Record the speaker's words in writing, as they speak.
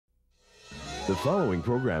The following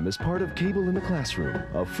program is part of Cable in the Classroom,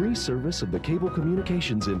 a free service of the cable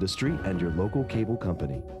communications industry and your local cable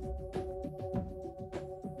company.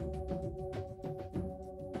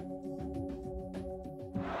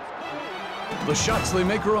 The shots they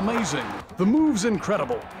make are amazing, the moves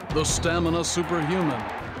incredible, the stamina superhuman.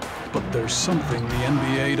 But there's something the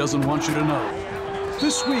NBA doesn't want you to know.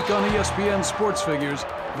 This week on ESPN Sports Figures,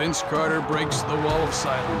 Vince Carter breaks the wall of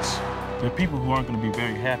silence. There are people who aren't going to be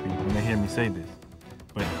very happy when they hear me say this,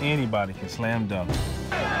 but anybody can slam dunk.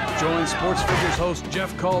 Join Sports Figures host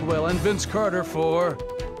Jeff Caldwell and Vince Carter for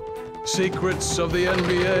Secrets of the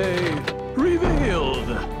NBA Revealed.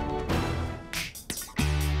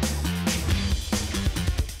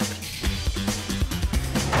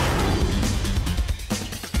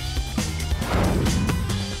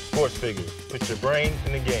 Sports Figures, put your brain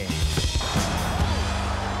in the game.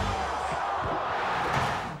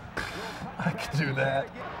 I could do that.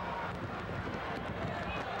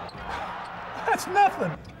 That's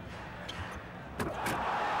nothing.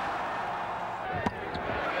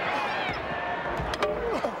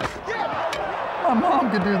 My mom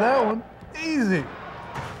could do that one. Easy.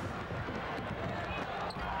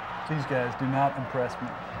 These guys do not impress me.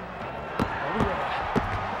 Oh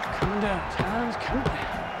yeah. Coming down. Time's coming down.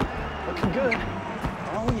 Looking good.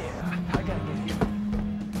 Oh yeah. I gotta get you.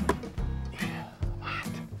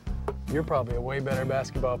 You're probably a way better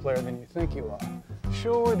basketball player than you think you are.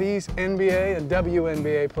 Sure, these NBA and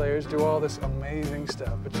WNBA players do all this amazing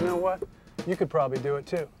stuff, but you know what? You could probably do it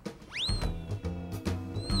too.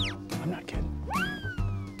 I'm not kidding.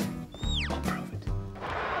 I'll prove it.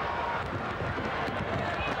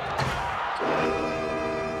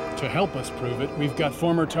 To help us prove it, we've got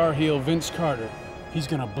former Tar Heel Vince Carter. He's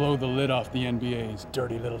gonna blow the lid off the NBA's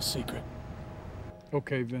dirty little secret.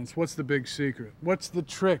 Okay, Vince, what's the big secret? What's the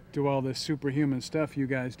trick to all this superhuman stuff you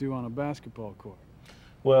guys do on a basketball court?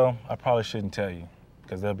 Well, I probably shouldn't tell you,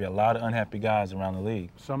 because there'll be a lot of unhappy guys around the league.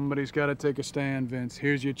 Somebody's got to take a stand, Vince.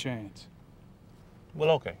 Here's your chance.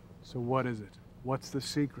 Well, okay. So what is it? What's the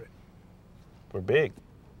secret? We're big.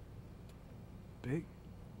 Big?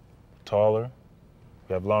 Taller,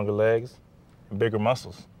 we have longer legs, and bigger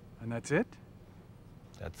muscles. And that's it?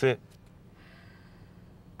 That's it.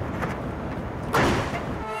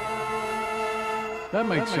 That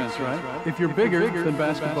makes sense, right? If you're bigger, then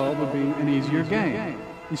basketball would be an easier game.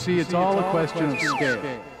 You see, it's all a question of scale.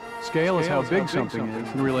 Scale is how big something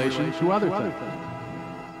is in relation to other things.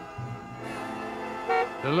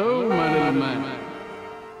 Hello, my little man.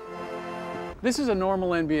 This is a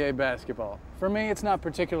normal NBA basketball. For me, it's not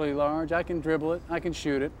particularly large. I can dribble it, I can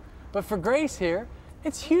shoot it. But for Grace here,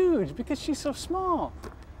 it's huge because she's so small.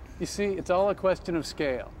 You see, it's all a question of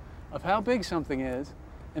scale, of how big something is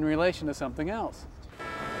in relation to something else.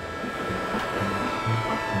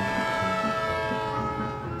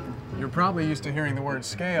 You're probably used to hearing the word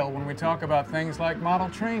scale when we talk about things like model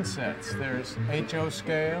train sets. There's HO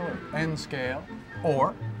scale or N scale,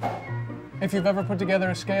 or if you've ever put together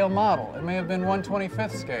a scale model, it may have been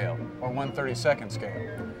 1/25th scale or 1/32nd scale.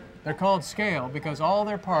 They're called scale because all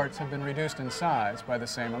their parts have been reduced in size by the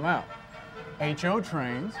same amount. HO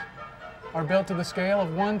trains are built to the scale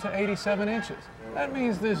of 1 to 87 inches. That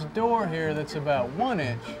means this door here that's about 1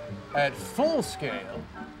 inch at full scale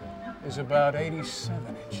is about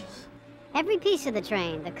 87 inches. Every piece of the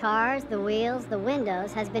train, the cars, the wheels, the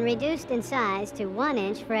windows, has been reduced in size to 1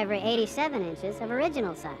 inch for every 87 inches of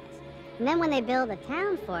original size. And then when they build a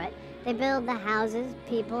town for it, they build the houses,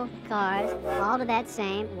 people, cars, all to that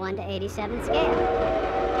same 1 to 87 scale.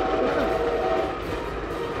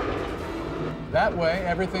 That way,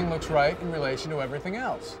 everything looks right in relation to everything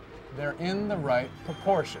else. They're in the right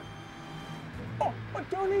proportion. Oh,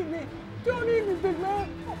 don't eat me! Don't eat me, big man!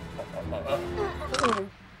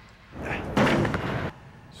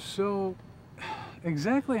 So,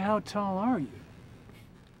 exactly how tall are you?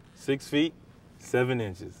 6 feet, 7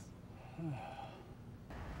 inches.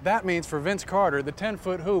 That means for Vince Carter, the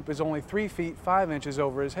 10-foot hoop is only 3 feet 5 inches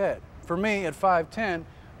over his head. For me, at 5'10",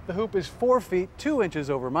 the hoop is 4 feet 2 inches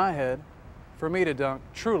over my head. For me to dunk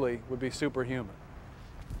truly would be superhuman.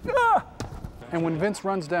 Ah! And when Vince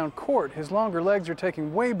runs down court, his longer legs are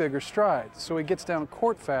taking way bigger strides, so he gets down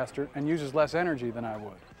court faster and uses less energy than I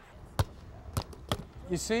would.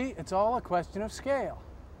 You see, it's all a question of scale.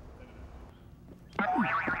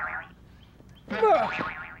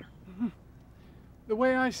 The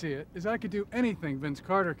way I see it is I could do anything Vince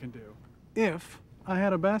Carter can do if I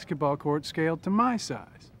had a basketball court scaled to my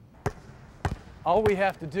size. All we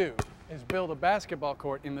have to do is build a basketball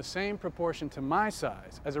court in the same proportion to my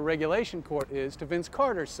size as a regulation court is to Vince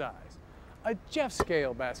Carter's size, a Jeff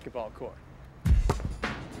scale basketball court.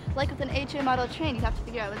 Like with an HO model train, you'd have to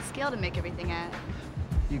figure out what scale to make everything at.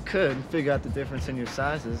 You could figure out the difference in your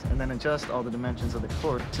sizes and then adjust all the dimensions of the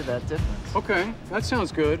court to that difference. Okay, that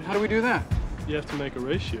sounds good. How do we do that? You have to make a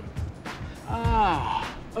ratio.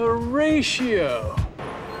 Ah, a ratio.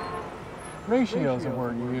 Ratio is a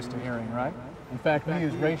word you're used to hearing, right? In fact, we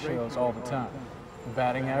use ratios all the time. The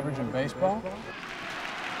batting average in baseball.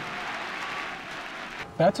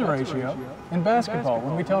 That's a ratio. In basketball,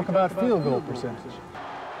 when we talk about field goal percentage.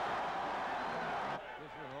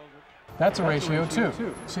 That's a ratio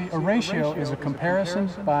too. See, a ratio is a comparison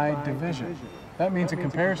by division. That means it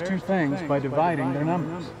compares two things by dividing their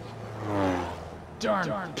numbers.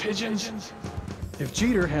 Darn pigeons. If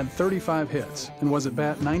Jeter had 35 hits and was at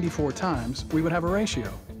bat 94 times, we would have a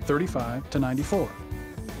ratio, 35 to 94.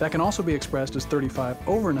 That can also be expressed as 35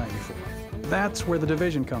 over 94. That's where the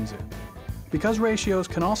division comes in. Because ratios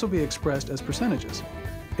can also be expressed as percentages,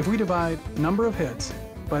 if we divide number of hits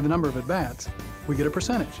by the number of at-bats, we get a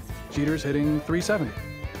percentage. Jeter's hitting 370.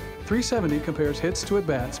 370 compares hits to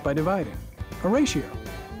at-bats by dividing, a ratio.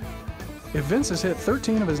 If Vince has hit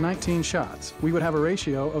 13 of his 19 shots, we would have a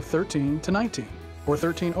ratio of 13 to 19, or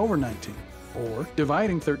 13 over 19. Or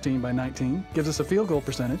dividing 13 by 19 gives us a field goal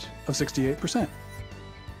percentage of 68%.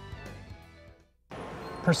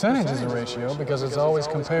 Percentage is a ratio because it's always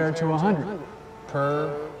compared to 100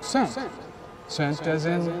 per cent. Cent as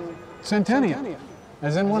in centennial,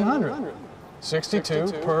 as in 100.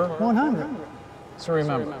 62 per 100. So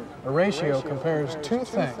remember, a ratio compares two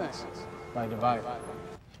things by dividing.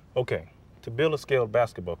 Okay, to build a scaled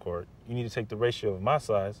basketball court, you need to take the ratio of my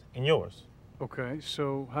size and yours. Okay,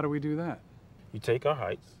 so how do we do that? You take our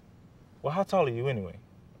heights. Well, how tall are you anyway?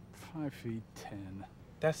 5 feet 10.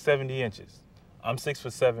 That's 70 inches. I'm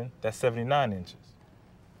 6'7", that's 79 inches.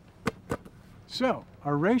 So,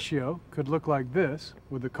 our ratio could look like this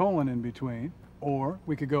with the colon in between, or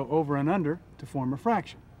we could go over and under to form a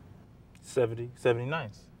fraction. 70, 79.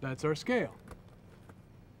 That's our scale.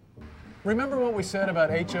 Remember what we said about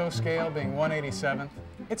HO scale being 1/87th?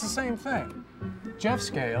 It's the same thing. Jeff's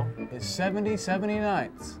scale is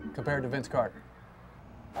 70/79 compared to Vince Carter.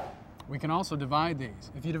 We can also divide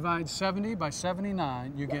these. If you divide 70 by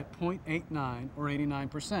 79, you get 0.89 or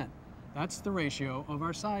 89%. That's the ratio of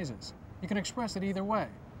our sizes. You can express it either way.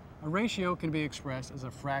 A ratio can be expressed as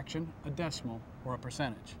a fraction, a decimal, or a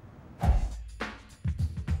percentage.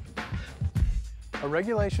 A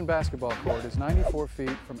regulation basketball court is 94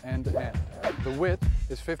 feet from end to end. The width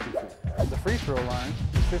is 50 feet. The free throw line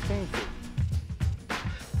is 15 feet.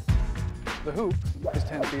 The hoop is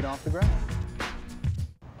 10 feet off the ground.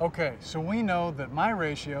 Okay, so we know that my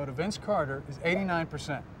ratio to Vince Carter is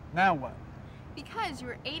 89%. Now what? Because you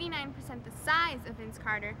were 89% the size of Vince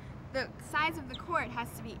Carter, the size of the court has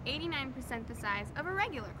to be 89% the size of a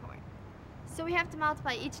regular court. So we have to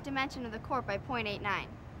multiply each dimension of the court by 0.89.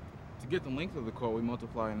 To get the length of the court, we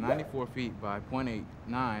multiply 94 feet by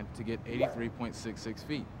 0.89 to get 83.66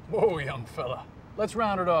 feet. Whoa, young fella. Let's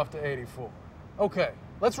round it off to 84. Okay,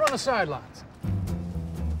 let's run the sidelines.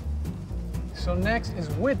 So next is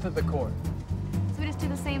width of the court. So we just do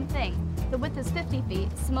the same thing. The width is 50 feet,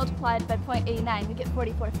 so multiplied by 0.89, we get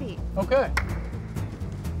 44 feet. Okay.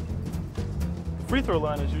 The free throw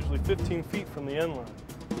line is usually 15 feet from the end line.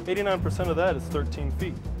 89% of that is 13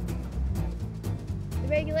 feet. The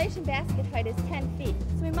regulation basket height is 10 feet,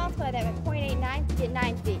 so we multiply that by 0.89 to get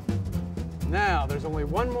 9 feet. Now, there's only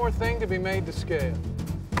one more thing to be made to scale.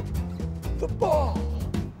 The ball!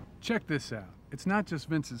 Check this out. It's not just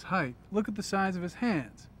Vince's height. Look at the size of his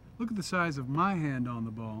hands. Look at the size of my hand on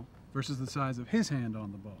the ball versus the size of his hand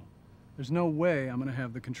on the ball. There's no way I'm going to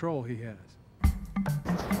have the control he has.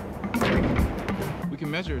 We can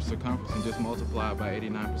measure its circumference and just multiply it by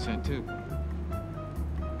 89% too.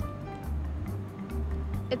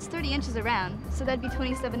 It's 30 inches around, so that'd be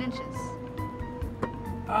 27 inches.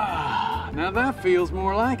 Ah, now that feels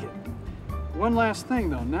more like it. One last thing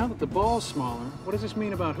though, now that the ball's smaller, what does this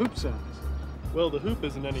mean about hoop size? Well, the hoop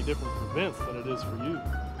isn't any different for Vince than it is for you.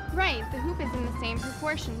 Right, the hoop is in the same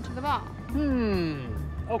proportion to the ball.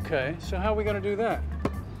 Okay, so how are we going to do that?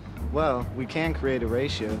 Well, we can create a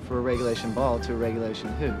ratio for a regulation ball to a regulation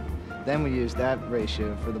hoop. Then we use that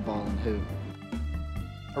ratio for the ball and hoop.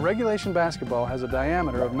 A regulation basketball has a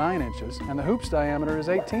diameter of 9 inches, and the hoop's diameter is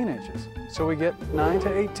 18 inches. So we get 9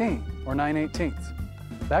 to 18, or 9/18.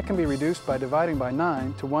 That can be reduced by dividing by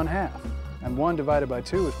 9 to 1/2, and 1 divided by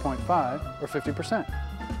 2 is 0.5, or 50%.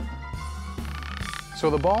 So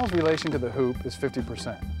the ball's relation to the hoop is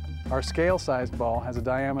 50%. Our scale-sized ball has a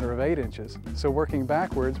diameter of 8 inches, so working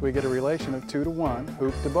backwards, we get a relation of 2 to 1,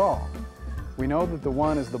 hoop to ball. We know that the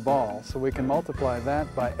 1 is the ball, so we can multiply that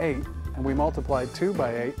by 8, and we multiplied 2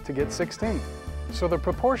 by 8 to get 16. So the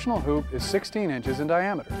proportional hoop is 16 inches in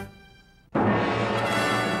diameter.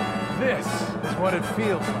 This is what it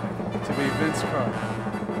feels like to be Vince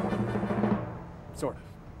Carter. Sort of.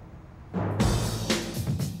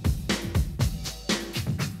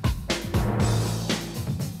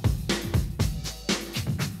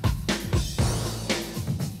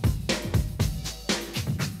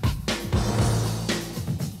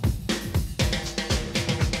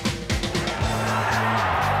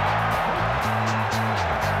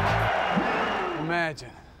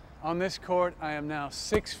 Imagine, on this court, I am now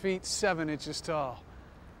 6 feet 7 inches tall.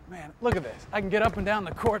 Man, look at this. I can get up and down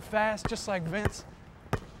the court fast, just like Vince.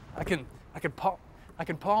 I can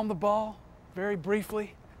palm the ball very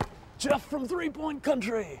briefly, just from three-point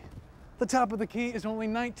country. The top of the key is only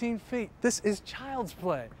 19 feet. This is child's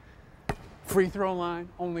play. Free throw line,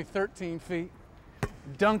 only 13 feet.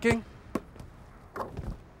 Dunking,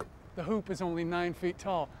 the hoop is only 9 feet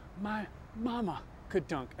tall. My mama could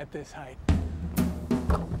dunk at this height.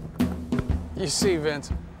 You see,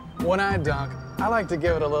 Vince, when I dunk, I like to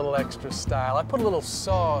give it a little extra style. I put a little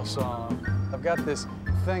sauce on. I've got this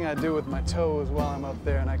thing I do with my toes while I'm up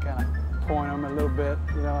there, and I kind of point them a little bit.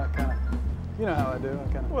 You know, you know how I do.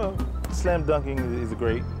 Well, slam dunking is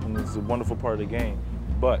great, and it's a wonderful part of the game.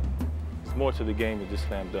 But there's more to the game than just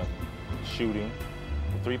slam dunking. Shooting,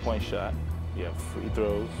 the three-point shot, you have free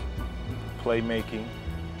throws, playmaking.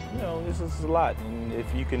 You know, this is a lot, and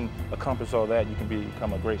if you can accomplish all that, you can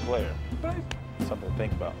become a great player. But something to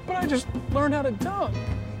think about. But I just learned how to dunk.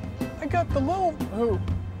 I got the little hoop,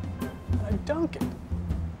 and I dunk it.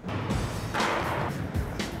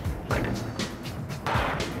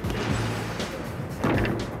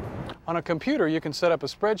 On a computer, you can set up a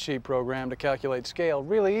spreadsheet program to calculate scale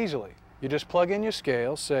really easily. You just plug in your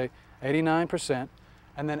scale, say 89%,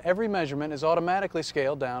 and then every measurement is automatically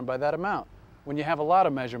scaled down by that amount. When you have a lot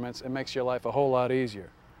of measurements, it makes your life a whole lot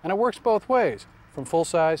easier. And it works both ways, from full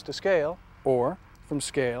size to scale, or from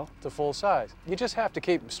scale to full size. You just have to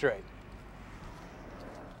keep them straight.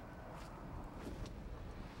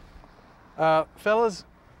 Fellas,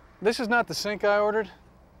 this is not the sink I ordered.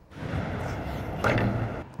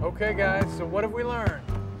 Okay, guys, so what have we learned?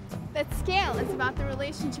 That scale is about the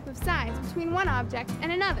relationship of size between one object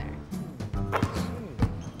and another.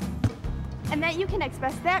 And that you can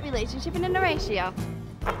express that relationship in a ratio.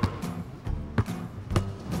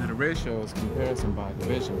 Now the ratio is comparison by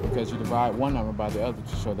division because you divide one number by the other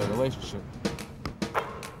to show their relationship.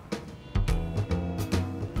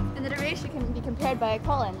 And that a ratio can be compared by a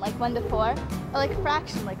colon, like 1 to 4, or like a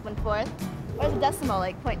fraction, like 1/4, or as a decimal,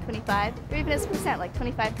 like 0.25, or even as a percent, like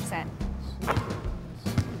 25%.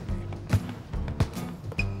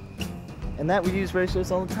 And that we use ratios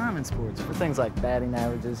all the time in sports for things like batting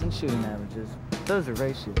averages and shooting averages. Those are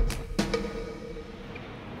ratios.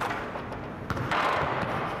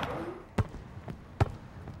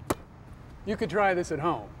 You could try this at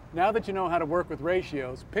home. Now that you know how to work with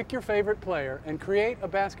ratios, pick your favorite player and create a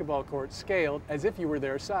basketball court scaled as if you were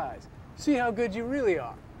their size. See how good you really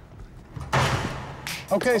are.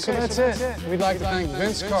 Okay, so that's it. We'd like to thank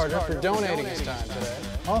Vince Carter for donating his time today.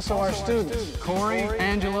 Also our students, Corey,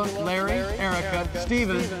 Angela, Larry, Erica,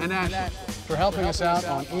 Steven, and Ashley, for helping us out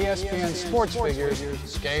on ESPN Sports Figures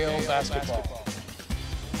Scale Basketball.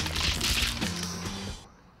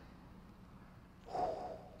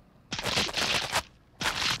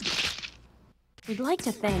 We'd like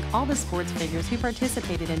to thank all the sports figures who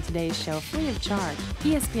participated in today's show free of charge.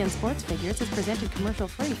 ESPN Sports Figures is presented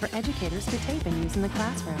commercial-free for educators to tape and use in the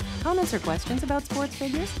classroom. Comments or questions about sports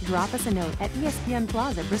figures? Drop us a note at ESPN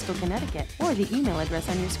Plaza, Bristol, Connecticut, or the email address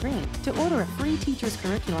on your screen. To order a free teacher's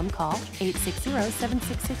curriculum, call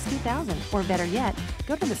 860-766-2000, or better yet,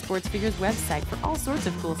 go to the Sports Figures website for all sorts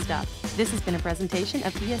of cool stuff. This has been a presentation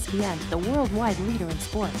of ESPN, the worldwide leader in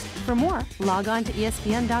sports. For more, log on to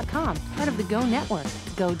ESPN.com, part of the Go Network.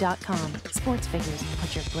 Go.com. Sports Figures.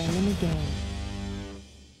 Put your brain in the game.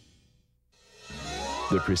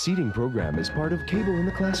 The preceding program is part of Cable in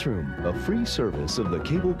the Classroom, a free service of the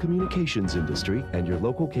cable communications industry and your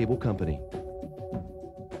local cable company.